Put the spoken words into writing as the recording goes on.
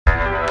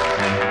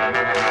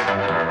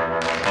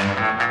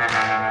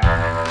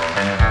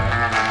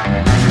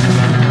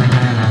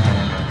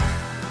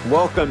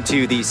Welcome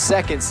to the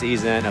second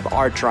season of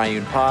Our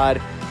Triune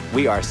Pod.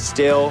 We are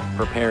still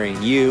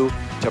preparing you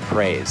to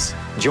praise.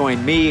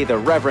 Join me, the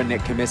Reverend Nick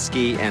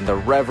Comiskey, and the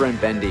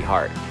Reverend Bendy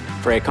Hart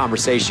for a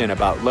conversation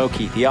about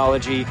low-key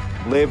theology,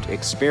 lived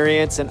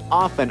experience, and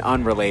often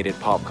unrelated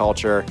pop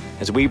culture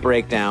as we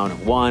break down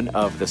one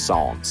of the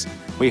Psalms.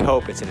 We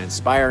hope it's an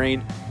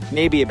inspiring,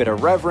 maybe a bit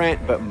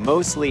irreverent, but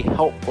mostly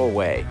helpful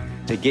way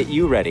to get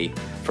you ready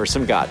for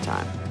some God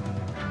time.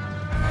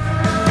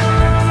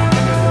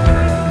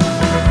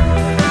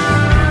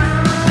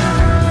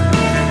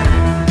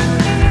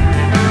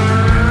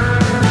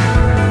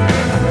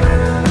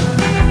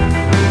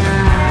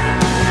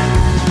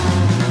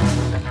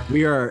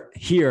 We are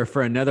here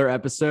for another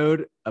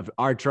episode of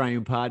Our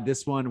Triune Pod.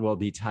 This one will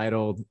be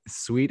titled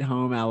Sweet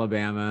Home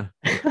Alabama.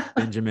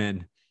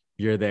 Benjamin,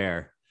 you're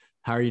there.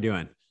 How are you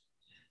doing?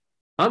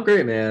 I'm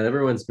great, man.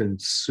 Everyone's been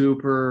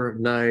super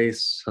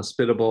nice,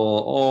 hospitable,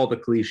 all the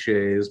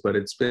cliches, but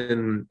it's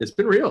been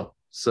real.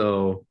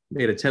 So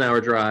made a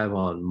 10-hour drive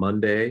on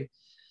Monday,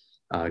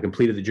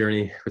 completed the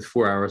journey with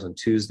 4 hours on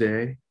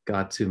Tuesday,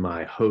 got to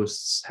my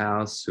host's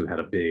house who had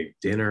a big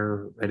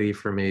dinner ready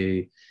for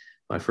me.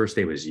 My first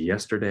day was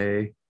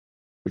yesterday,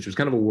 which was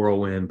kind of a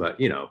whirlwind, but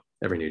you know,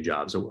 every new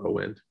job's a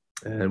whirlwind.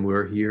 And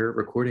we're here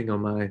recording on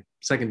my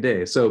second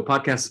day. So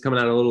podcast is coming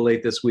out a little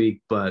late this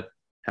week, but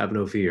have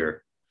no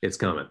fear. It's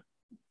coming.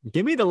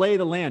 Give me the lay of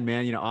the land,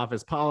 man. You know,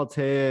 office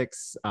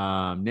politics,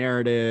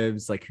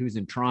 narratives, like who's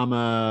in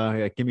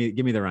trauma. Give me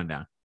the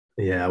rundown.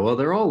 Yeah, well,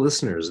 they're all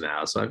listeners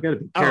now, so I've got to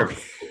be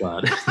careful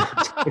about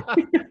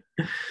it.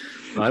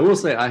 I will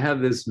say I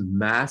have this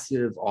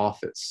massive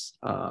office,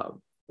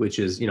 which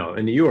is, you know,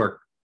 in New York,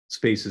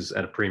 space is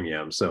at a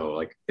premium. So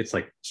like, it's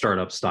like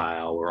startup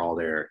style. We're all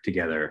there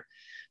together.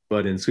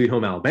 But in Sweet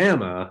Home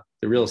Alabama,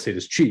 the real estate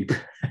is cheap.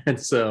 And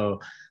so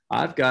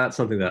I've got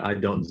something that I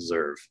don't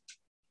deserve.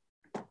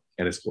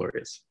 And it's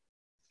glorious.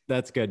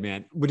 That's good,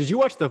 man. But did you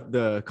watch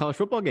the college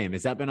football game?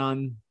 Has that been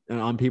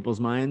on people's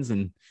minds?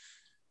 And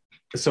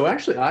so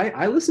actually,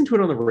 I listened to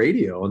it on the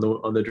radio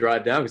on the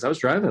drive down because I was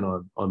driving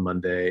on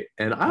Monday,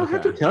 and I'll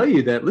have to tell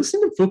you that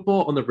listening to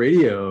football on the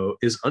radio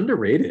is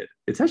underrated.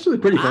 It's actually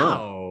pretty fun.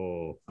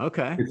 Oh,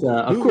 okay. It's,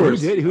 of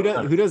course.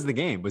 Who does the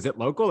game? Was it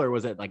local or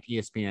was it like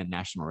ESPN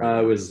national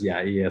radio? It was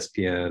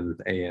ESPN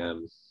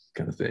AM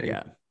kind of thing.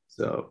 Yeah.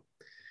 So,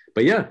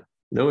 but yeah,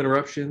 no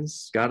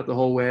interruptions. Got it the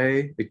whole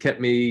way. It kept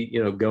me,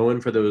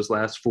 going for those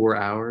last 4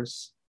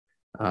 hours.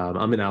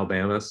 I'm in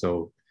Alabama,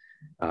 so.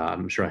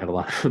 I'm sure I have a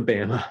lot of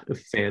Bama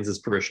fans as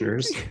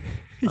parishioners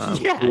who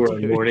are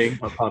mourning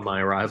upon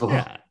my arrival.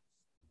 Yeah.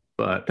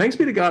 But thanks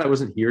be to God I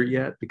wasn't here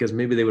yet, because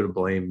maybe they would have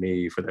blamed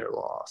me for their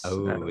loss.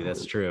 Oh,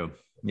 that's true.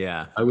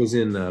 Yeah. I was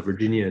in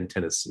Virginia and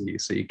Tennessee,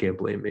 so you can't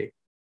blame me.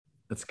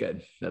 That's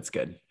good. That's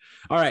good.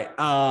 All right.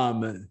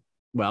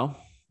 Well,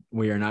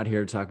 we are not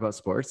here to talk about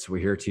sports.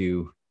 We're here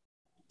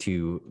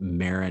to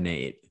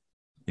marinate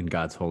in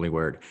God's holy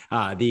word.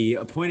 The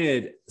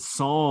appointed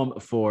psalm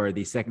for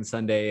the second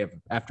Sunday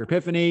after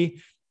Epiphany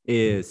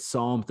is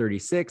Psalm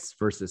 36,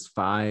 verses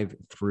 5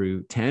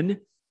 through 10. And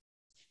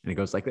it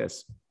goes like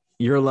this.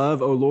 Your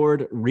love, O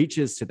Lord,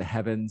 reaches to the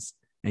heavens,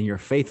 and your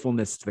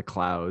faithfulness to the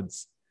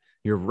clouds.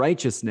 Your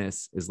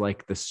righteousness is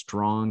like the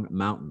strong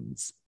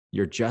mountains,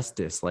 your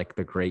justice like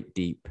the great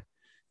deep.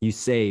 You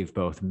save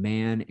both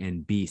man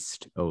and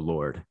beast, O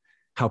Lord.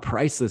 How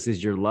priceless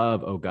is your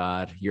love, O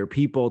God. Your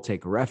people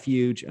take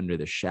refuge under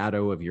the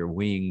shadow of your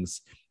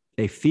wings.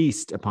 They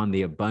feast upon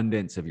the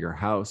abundance of your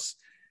house.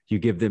 You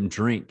give them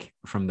drink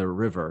from the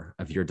river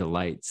of your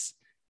delights.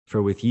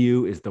 For with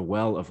you is the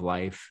well of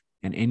life,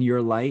 and in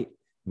your light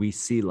we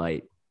see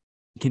light.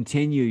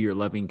 Continue your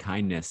loving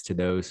kindness to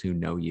those who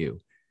know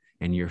you,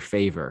 and your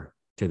favor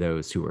to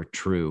those who are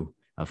true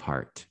of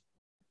heart.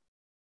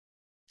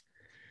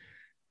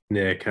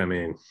 Nick, I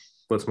mean,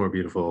 what's more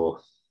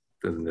beautiful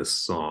than this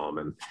psalm?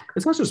 And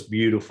it's not just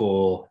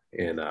beautiful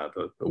and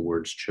the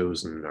words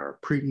chosen are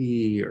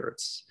pretty or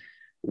it's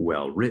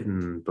well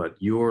written, but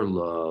your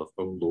love,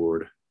 O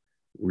Lord,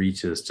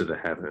 reaches to the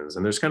heavens.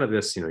 And there's kind of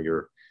this,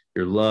 your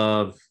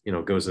love,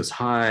 goes as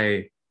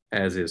high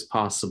as is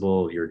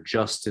possible. Your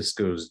justice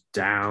goes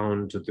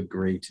down to the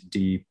great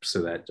deep.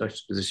 So that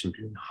juxtaposition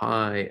between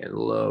high and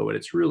low. And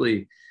it's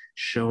really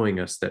showing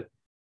us that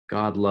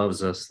God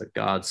loves us, that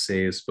God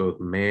saves both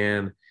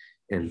man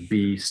and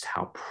beast,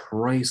 how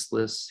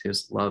priceless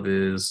his love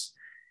is.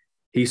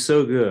 He's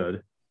so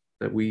good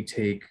that we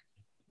take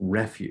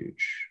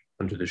refuge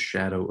under the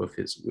shadow of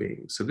his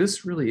wings. So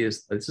this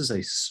is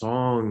a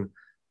song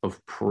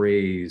of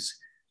praise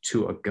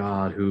to a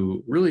God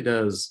who really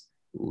does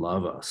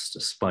love us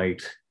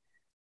despite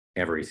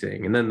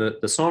everything. And then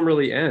the psalm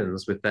really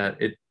ends with that.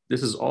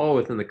 This is all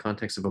within the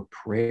context of a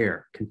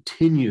prayer.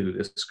 Continue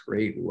this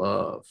great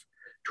love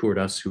toward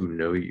us who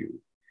know you,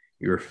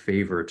 your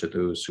favor to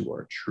those who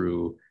are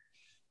true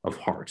of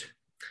heart.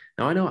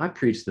 Now, I know I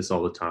preach this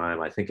all the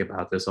time. I think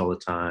about this all the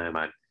time.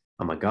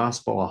 I'm a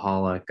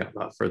gospelaholic.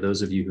 For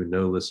those of you who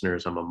know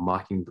listeners, I'm a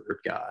Mockingbird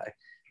guy.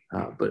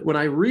 But when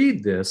I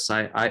read this,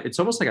 it's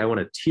almost like I want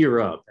to tear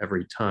up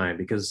every time,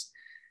 because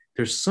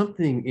there's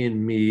something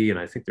in me, and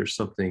I think there's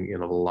something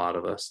in a lot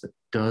of us that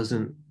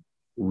doesn't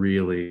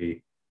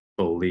really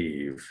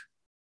believe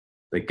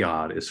that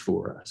God is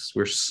for us.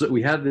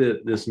 We have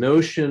this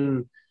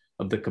notion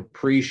of the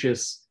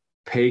capricious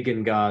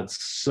pagan gods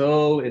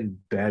so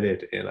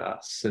embedded in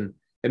us, and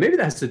maybe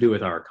that has to do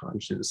with our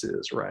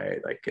consciences, right?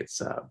 Like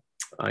it's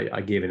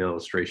I gave an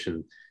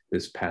illustration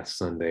this past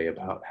Sunday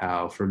about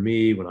how for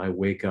me, when I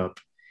wake up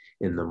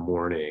in the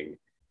morning,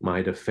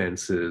 my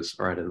defenses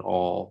are at an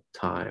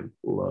all-time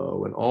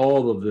low, and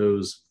all of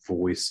those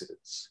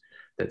voices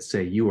that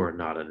say you are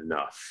not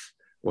enough,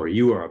 or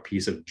you are a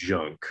piece of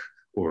junk,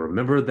 or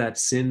remember that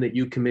sin that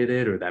you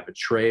committed, or that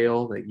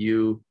betrayal that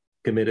you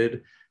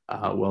committed,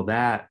 well,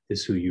 that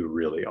is who you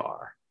really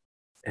are.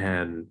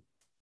 And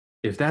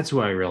if that's who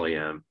I really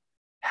am,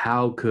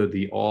 how could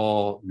the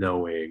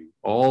all-knowing,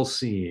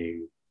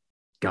 all-seeing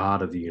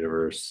God of the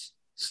universe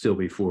still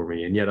be for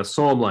me? And yet a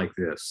psalm like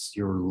this,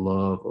 your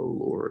love, O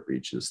Lord,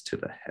 reaches to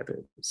the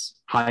heavens,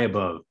 high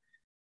above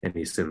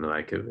any sin that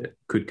I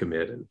could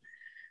commit, and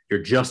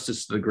your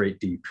justice to the great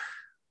deep,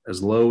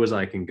 as low as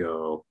I can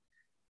go.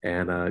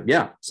 And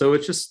yeah, so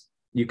it's just,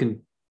 you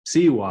can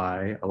see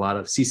why a lot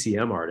of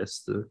CCM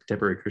artists, the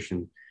contemporary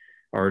Christian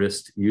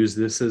artists, use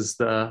this as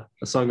a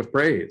song of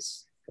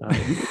praise.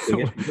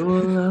 Your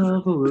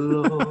love, O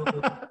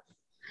Lord,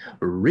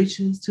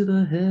 reaches to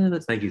the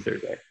heavens. Thank you,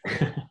 Third Day.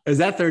 Is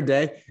that Third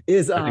Day?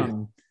 Is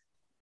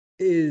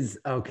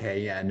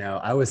okay. Yeah, no,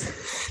 I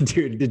was,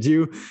 dude, did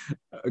you?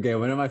 Okay,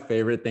 one of my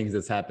favorite things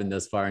that's happened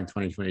thus far in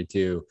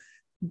 2022,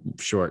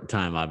 short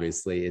time,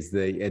 obviously, is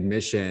the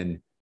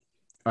admission,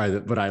 or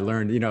what I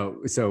learned,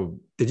 so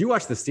did you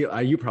watch the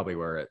Steel? You probably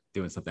were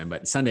doing something,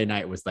 but Sunday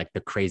night was like the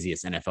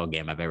craziest NFL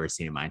game I've ever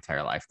seen in my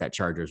entire life. That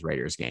Chargers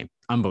Raiders game,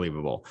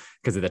 unbelievable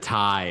because of the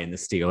tie and the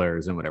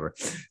Steelers and whatever.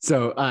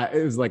 So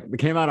it was like, it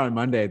came out on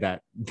Monday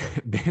that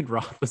Ben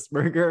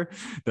Roethlisberger,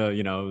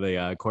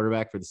 the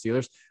quarterback for the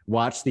Steelers,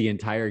 watched the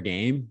entire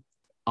game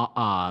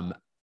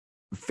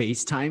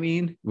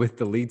FaceTiming with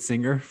the lead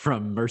singer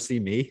from Mercy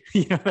Me,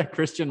 that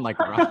Christian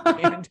rock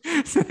band.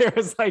 So there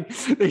was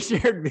they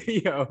shared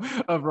video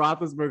of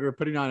Roethlisberger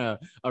putting on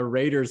a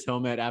Raiders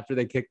helmet after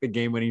they kicked the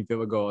game-winning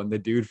field goal, and the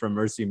dude from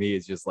Mercy Me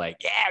is just like,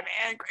 yeah,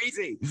 man,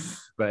 crazy.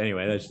 But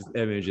anyway, that's just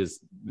image is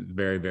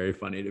very, very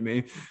funny to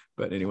me.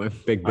 But anyway,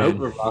 Big Ben. I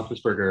hope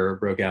Roethlisberger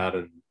broke out,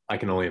 and I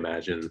can only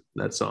imagine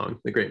that song,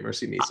 the Great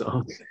Mercy Me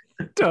song.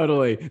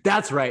 Totally.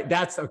 That's right.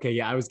 That's okay.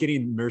 Yeah. I was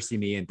getting Mercy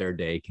Me and Third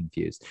Day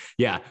confused.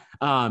 Yeah.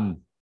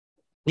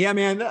 Yeah,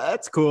 man,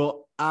 that's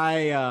cool.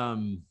 I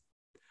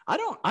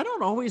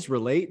don't always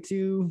relate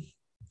to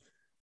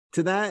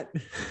that.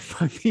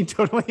 If I'm being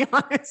totally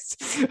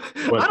honest.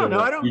 I don't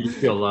know. You just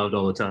feel loved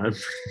all the time.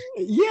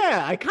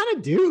 Yeah, I kind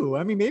of do.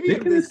 I mean, maybe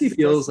he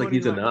feels like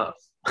he's enough.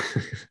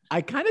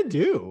 I kind of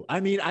do.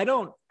 I mean,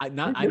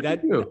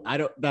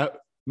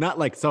 not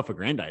like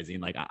self-aggrandizing.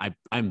 Like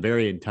I'm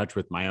very in touch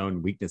with my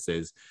own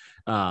weaknesses,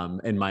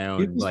 and my own,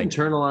 you just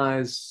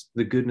internalize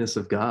the goodness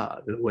of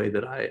God in a way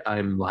that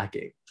I'm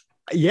lacking.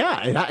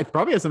 Yeah, it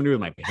probably has something to do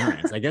with my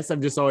parents. I guess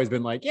I've just always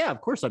been like, yeah, of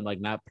course I'm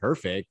not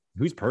perfect.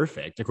 Who's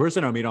perfect? Of course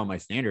I don't meet all my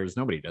standards.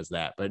 Nobody does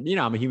that. But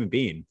I'm a human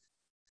being,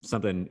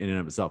 something in and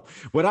of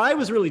itself. What I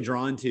was really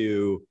drawn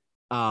to,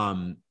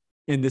 and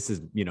this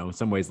is in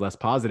some ways less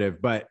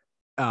positive, but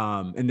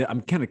and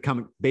I'm kind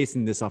of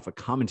basing this off a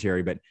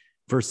commentary, but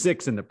verse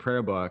 6 in the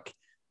prayer book,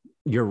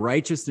 your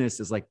righteousness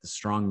is like the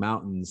strong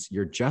mountains,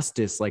 your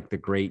justice like the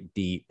great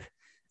deep.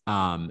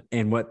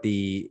 And what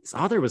the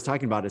author was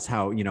talking about is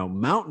how,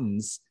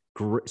 mountains,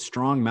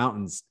 strong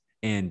mountains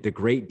and the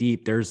great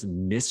deep, there's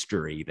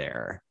mystery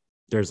there.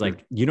 There's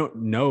you don't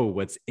know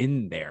what's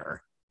in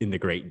there in the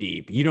great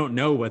deep. You don't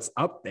know what's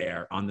up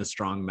there on the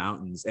strong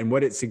mountains. And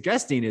what it's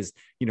suggesting is,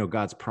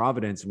 God's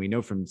providence. And we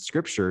know from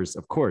scriptures,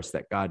 of course,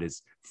 that God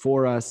is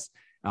for us,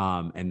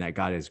 and that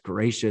God is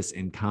gracious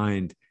and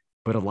kind.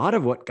 But a lot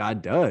of what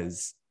God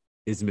does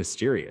is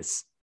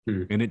mysterious.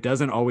 And it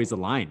doesn't always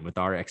align with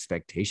our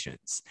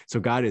expectations. So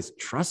God is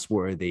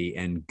trustworthy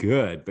and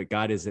good, but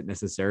God isn't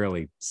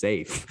necessarily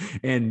safe.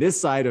 And this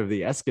side of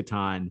the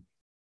eschaton,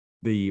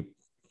 the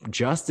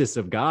justice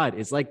of God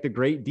is like the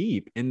great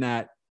deep, in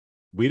that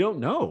we don't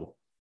know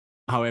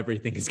how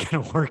everything is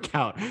going to work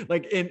out.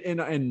 Like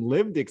in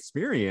lived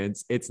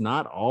experience, it's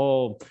not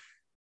all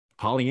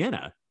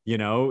Pollyanna.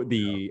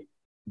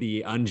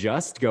 The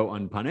unjust go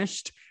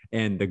unpunished,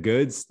 and the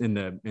goods and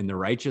the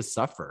righteous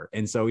suffer.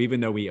 And so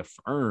even though we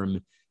affirm,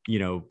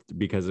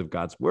 because of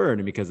God's word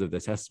and because of the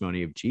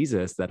testimony of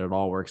Jesus, that it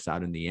all works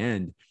out in the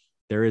end,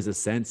 there is a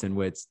sense in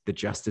which the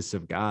justice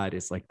of God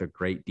is like the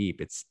great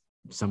deep. It's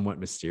somewhat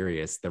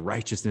mysterious. The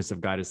righteousness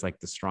of God is like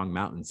the strong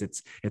mountains.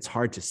 It's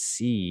hard to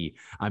see.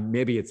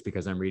 Maybe it's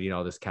because I'm reading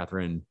all this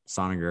Catherine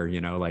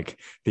Sonneger, like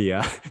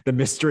the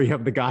mystery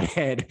of the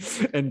Godhead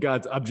and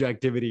God's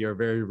objectivity are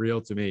very real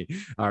to me,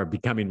 are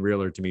becoming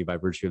realer to me by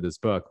virtue of this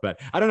book. But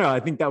I don't know. I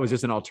think that was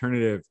just an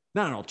alternative,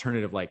 not an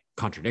alternative like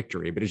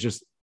contradictory, but it's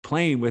just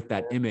playing with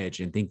that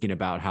image and thinking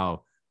about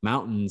how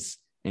mountains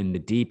and the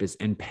deep is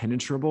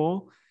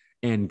impenetrable.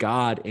 And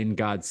God in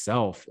God's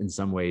self, in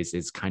some ways,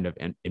 is kind of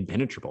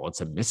impenetrable.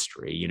 It's a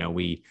mystery.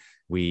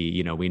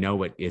 We know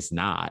what is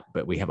not,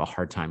 but we have a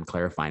hard time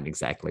clarifying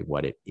exactly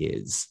what it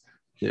is.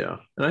 Yeah.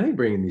 And I think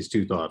bringing these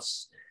two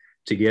thoughts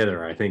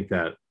together, I think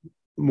that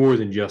more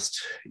than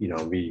just,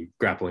 me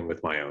grappling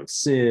with my own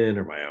sin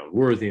or my own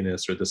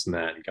worthiness or this and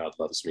that, and God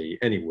loves me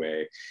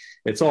anyway,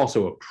 it's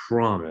also a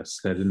promise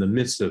that in the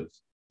midst of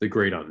the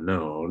great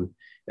unknown,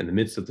 in the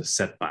midst of the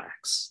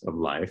setbacks of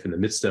life, in the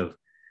midst of,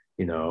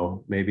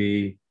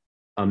 maybe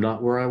I'm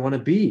not where I want to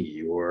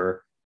be,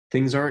 or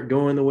things aren't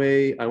going the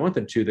way I want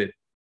them to, that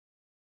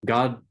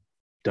God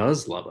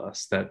does love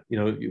us. That,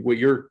 what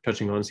you're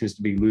touching on seems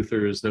to be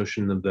Luther's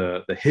notion of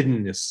the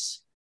hiddenness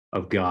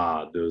of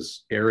God,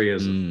 those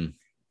areas of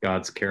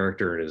God's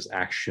character and his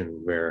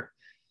action where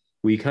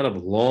we kind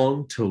of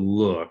long to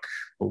look,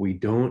 but we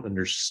don't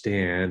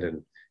understand.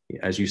 And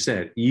as you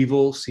said,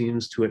 evil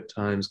seems to at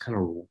times kind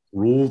of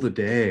rule the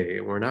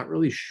day. We're not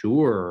really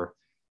sure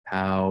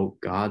how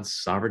God's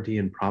sovereignty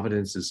and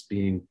providence is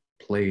being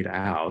played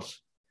out.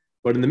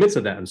 But in the midst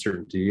of that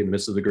uncertainty, in the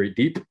midst of the great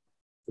deep,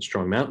 the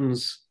strong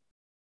mountains,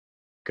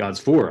 God's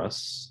for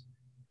us.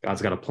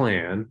 God's got a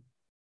plan.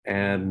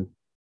 And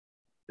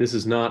this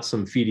is not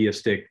some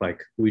fideistic,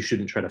 like we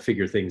shouldn't try to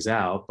figure things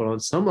out. But on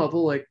some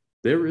level, like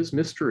there is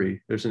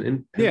mystery. There's an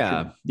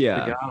impenetrable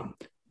God.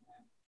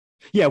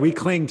 Yeah, we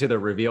cling to the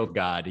revealed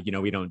God.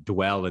 We don't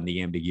dwell in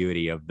the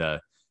ambiguity of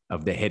the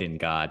hidden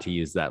God, to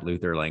use that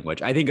Luther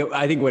language. I think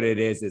what it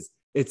is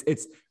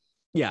it's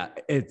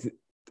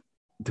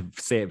to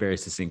say it very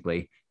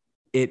succinctly,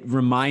 it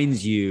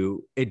reminds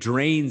you, it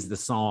drains the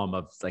psalm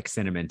of like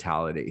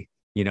sentimentality.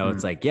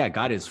 It's like, yeah,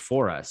 God is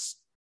for us,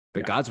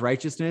 but God's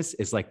righteousness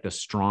is like the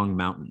strong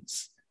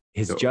mountains.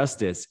 His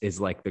justice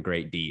is like the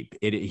great deep.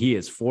 He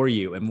is for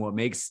you. And what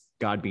makes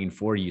God being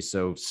for you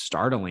so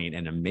startling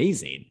and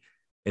amazing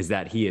is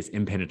that he is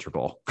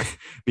impenetrable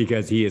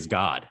because he is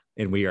God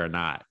and we are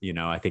not.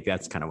 I think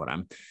that's kind of what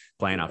I'm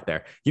playing off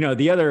there.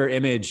 The other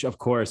image, of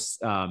course,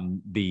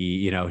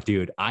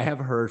 dude, I have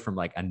heard from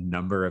like a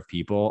number of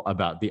people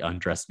about the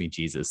undress me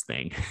Jesus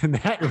thing. And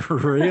that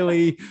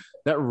really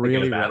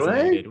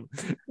resonated.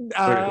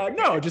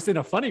 No, just in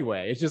a funny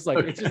way. It's just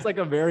like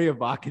a very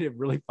evocative,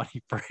 really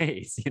funny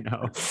phrase,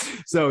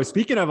 So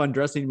speaking of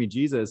undressing me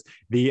Jesus,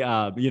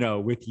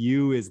 with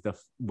you is the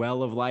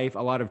well of life.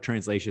 A lot of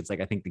translations, like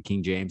I think the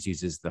King James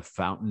uses the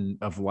fountain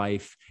of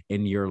life.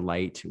 In your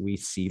light, we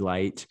see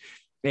light.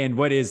 And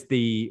what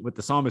the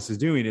psalmist is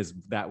doing is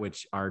that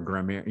which our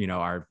grammar,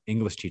 our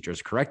English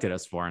teachers corrected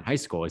us for in high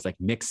school, is like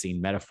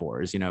mixing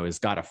metaphors. Is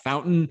God a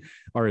fountain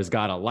or is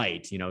God a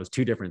light? It's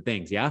two different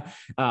things. Yeah.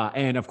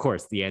 And of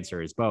course the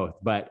answer is both.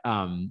 But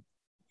can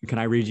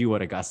I read you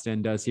what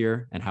Augustine does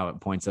here and how it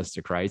points us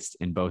to Christ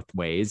in both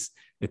ways?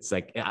 It's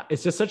like,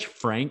 it's just such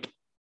frank,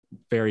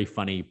 very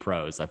funny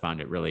prose. I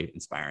found it really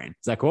inspiring.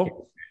 Is that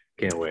cool?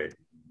 Can't wait.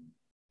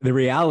 The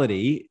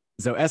reality,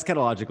 so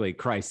eschatologically,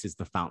 Christ is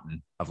the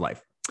fountain of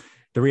life.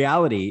 The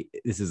reality,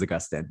 this is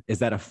Augustine, is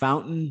that a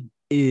fountain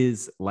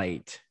is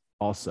light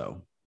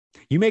also.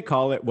 You may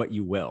call it what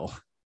you will,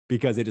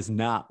 because it is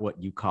not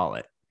what you call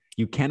it.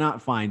 You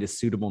cannot find a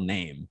suitable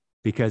name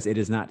because it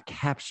is not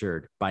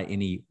captured by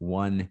any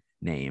one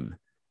name.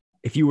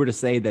 If you were to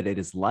say that it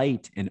is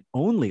light and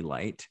only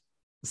light,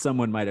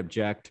 someone might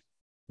object,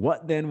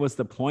 what then was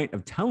the point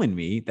of telling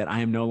me that I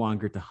am no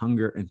longer to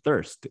hunger and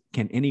thirst?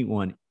 Can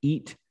anyone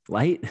eat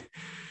light?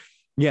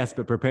 Yes,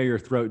 but prepare your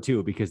throat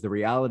too, because the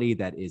reality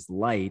that is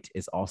light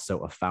is also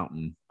a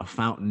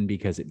fountain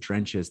because it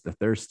drenches the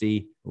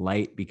thirsty,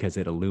 light because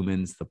it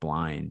illumines the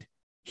blind.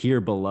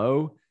 Here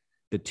below,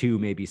 the two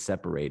may be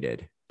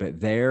separated, but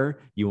there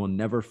you will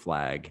never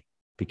flag,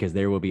 because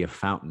there will be a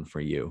fountain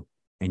for you,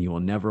 and you will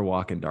never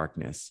walk in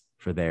darkness,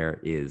 for there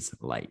is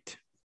light.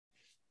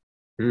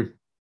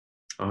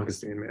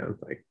 Augustine, man,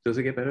 like, does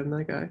it get better than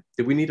that guy?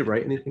 Did we need to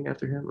write anything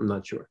after him? I'm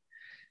not sure.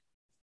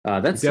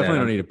 That's definitely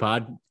don't need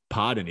to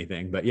pod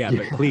anything, but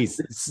but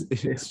please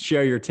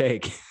share your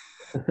take.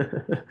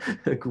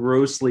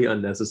 Grossly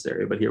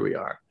unnecessary, but here we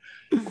are.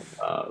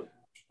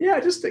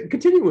 Just to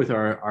continue with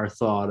our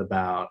thought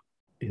about,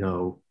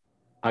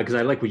 because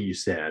I like what you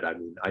said. I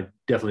mean, I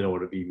definitely don't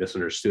want to be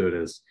misunderstood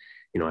as,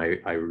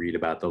 I read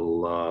about the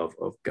love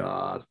of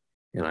God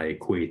and I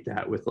equate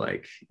that with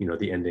like,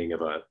 the ending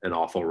of an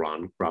awful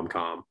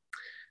rom-com.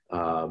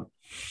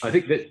 I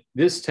think that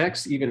this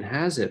text even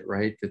has it,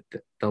 right? That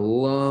the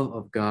love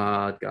of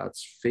God,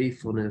 God's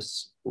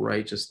faithfulness,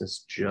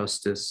 righteousness,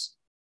 justice,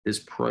 his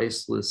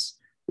priceless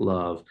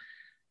love.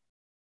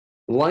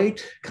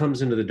 Light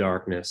comes into the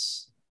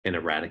darkness and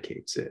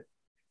eradicates it.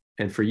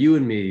 And for you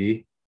and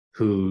me,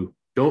 who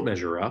don't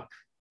measure up,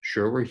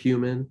 sure, we're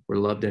human, we're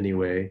loved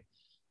anyway,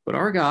 but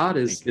our God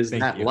is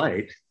that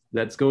light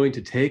that's going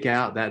to take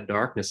out that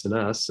darkness in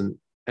us. And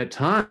at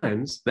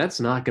times, that's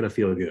not going to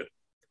feel good.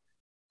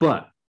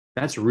 But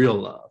that's real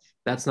love.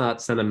 That's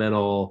not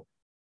sentimental,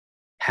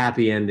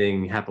 happy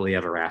ending, happily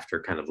ever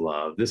after kind of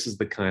love. This is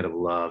the kind of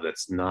love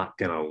that's not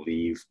going to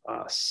leave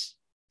us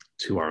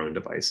to our own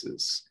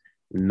devices.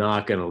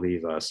 not going to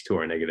leave us to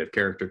our negative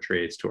character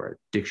traits, to our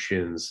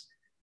addictions,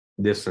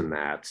 this and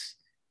that.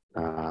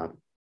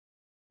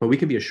 But we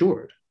can be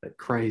assured that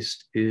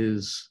Christ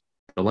is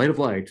the light of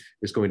light,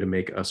 is going to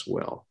make us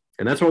well.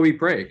 And that's why we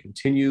pray,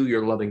 continue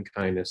your loving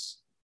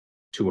kindness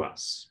to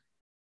us.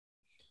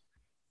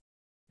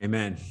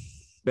 Amen.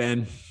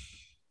 Ben,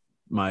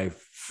 my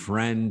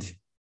friend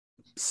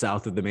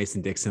south of the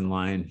Mason-Dixon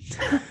line.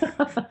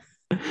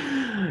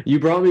 You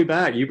brought me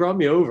back. You brought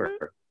me over.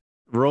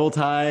 Roll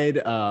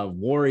Tide,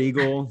 War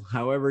Eagle,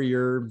 however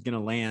you're going to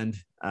land.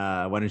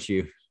 Why don't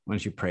you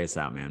pray us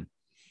out, man?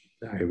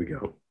 Here we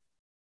go.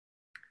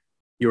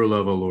 Your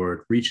love, O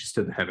Lord, reaches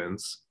to the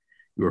heavens,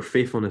 your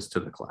faithfulness to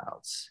the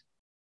clouds.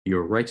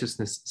 Your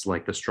righteousness is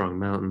like the strong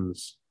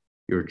mountains,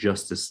 your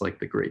justice like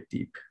the great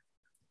deep.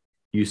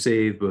 You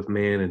save both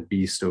man and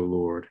beast, O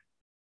Lord.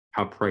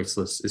 How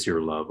priceless is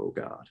your love, O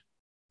God.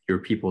 Your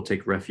people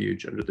take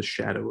refuge under the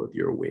shadow of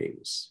your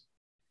wings.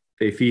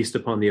 They feast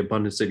upon the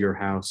abundance of your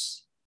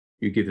house.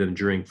 You give them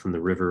drink from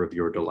the river of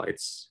your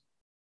delights.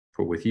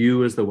 For with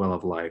you is the well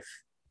of life,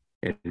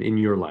 and in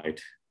your light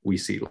we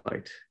see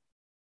light.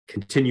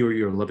 Continue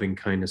your loving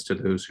kindness to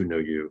those who know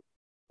you,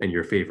 and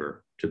your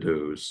favor to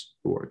those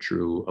who are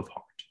true of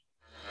heart.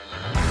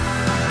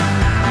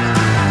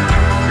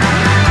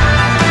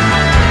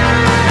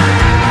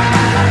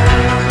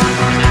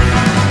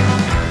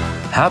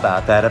 How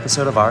about that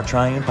episode of Our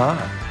Triune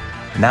Pod?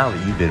 Now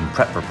that you've been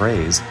prepped for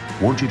praise,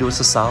 won't you do us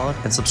a solid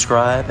and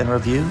subscribe and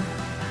review?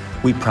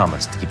 We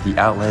promise to keep the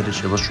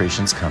outlandish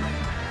illustrations coming.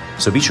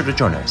 So be sure to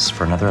join us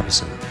for another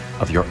episode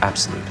of your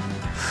absolute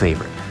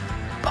favorite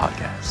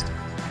podcast.